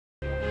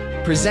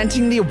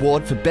Presenting the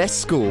award for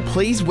Best School,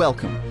 please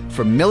welcome,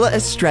 from Miller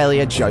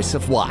Australia,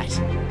 Joseph White.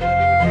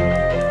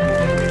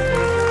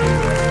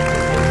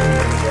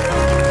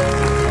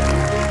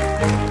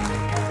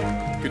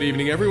 Good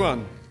evening,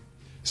 everyone.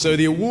 So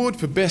the award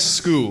for Best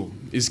School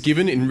is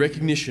given in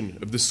recognition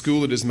of the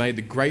school that has made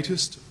the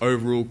greatest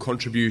overall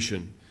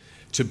contribution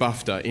to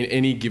BAFTA in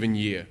any given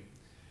year.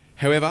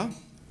 However,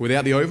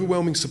 without the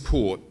overwhelming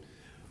support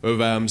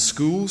of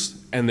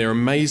schools and their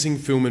amazing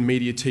film and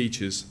media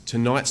teachers,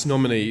 tonight's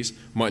nominees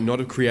might not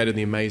have created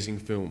the amazing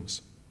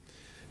films.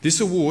 This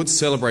award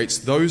celebrates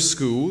those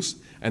schools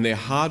and their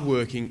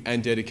hard-working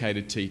and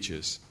dedicated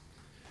teachers.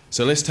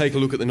 So let's take a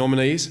look at the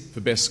nominees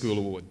for Best School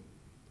Award.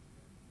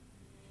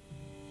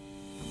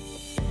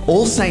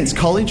 All Saints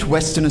College,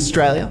 Western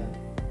Australia.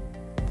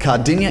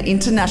 Cardinia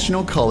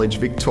International College,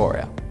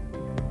 Victoria.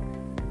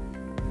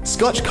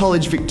 Scotch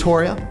College,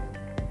 Victoria.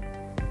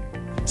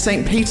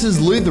 St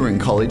Peter's Lutheran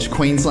College,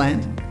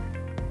 Queensland.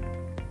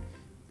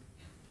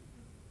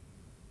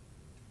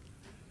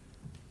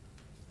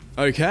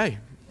 Okay,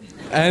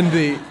 and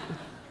the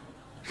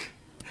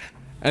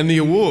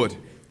award,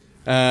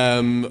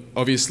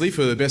 obviously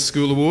for the Best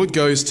School Award,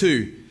 goes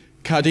to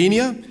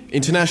Cardinia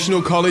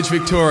International College,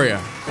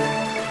 Victoria.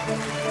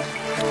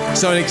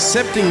 So in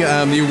accepting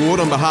the award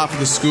on behalf of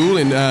the school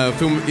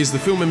is the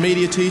film and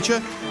media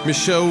teacher,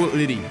 Michelle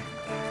Liddy.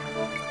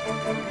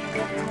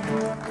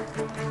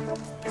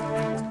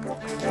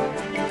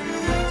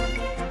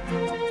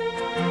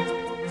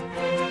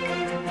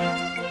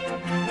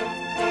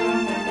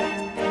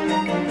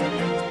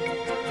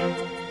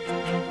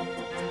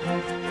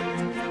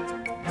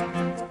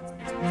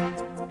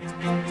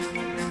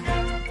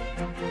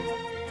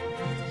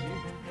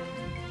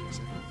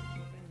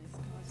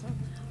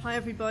 Hi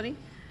everybody.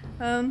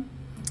 I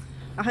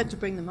had to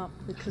bring them up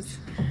because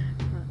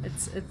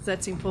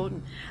that's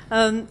important.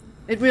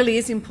 It really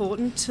is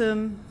important.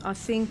 I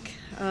think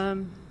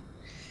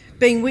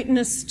being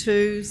witness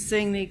to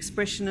seeing the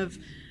expression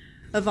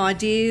of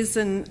ideas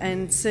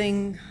and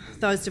seeing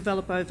those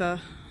develop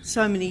over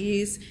so many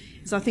years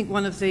is, I think,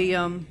 one of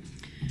the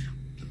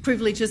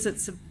privileges.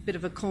 It's a bit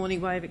of a corny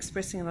way of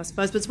expressing it, I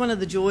suppose, but it's one of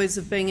the joys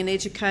of being an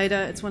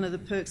educator. It's one of the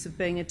perks of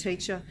being a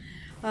teacher.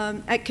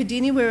 At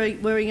Cardinia,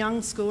 we're a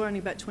young school, only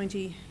about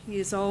 20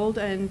 years old,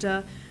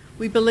 and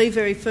we believe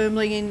very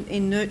firmly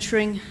in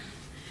nurturing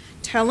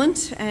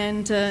talent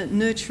and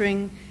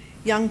nurturing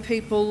young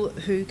people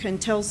who can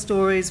tell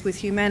stories with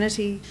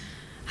humanity,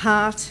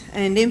 heart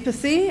and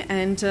empathy,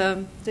 and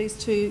these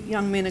two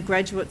young men are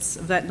graduates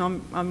of that,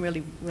 and I'm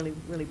really, really,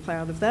 really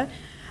proud of that.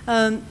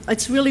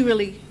 It's really,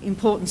 really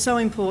important, so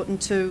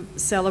important to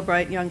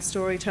celebrate young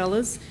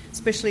storytellers,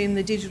 especially in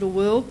the digital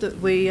world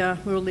that we're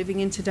all living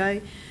in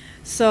today.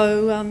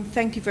 So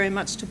thank you very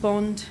much to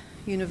Bond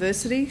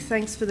University.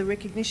 Thanks for the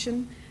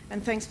recognition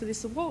and thanks for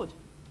this award.